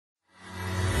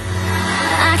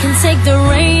can take the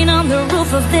rain on the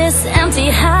roof of this empty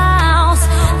house.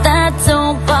 That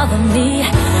don't bother me.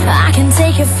 I can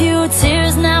take a few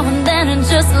tears now and then and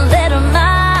just let them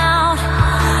out.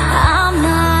 I'm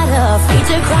not afraid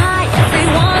to cry every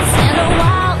once in a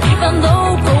while, even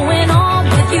though going on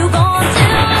with you gone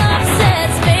still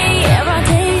upsets me. There are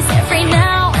days every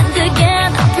now and again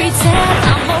I pretend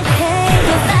I'm okay,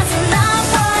 but that's not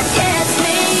what gets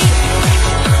me.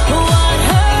 What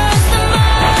hurts the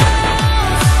most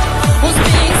was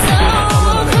being so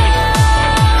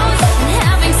close and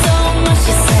having so much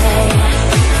to say.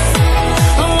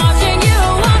 Watching you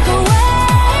walk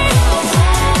away,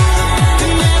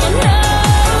 never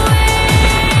knowing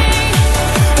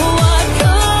what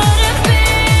could have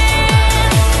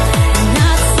been.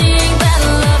 Not seeing that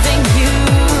loving you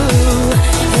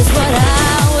is what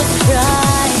I was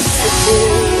trying to do.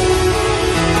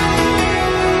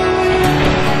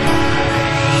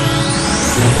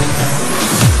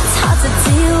 It's hard to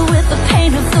deal with the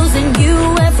pain of losing you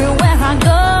everywhere I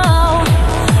go.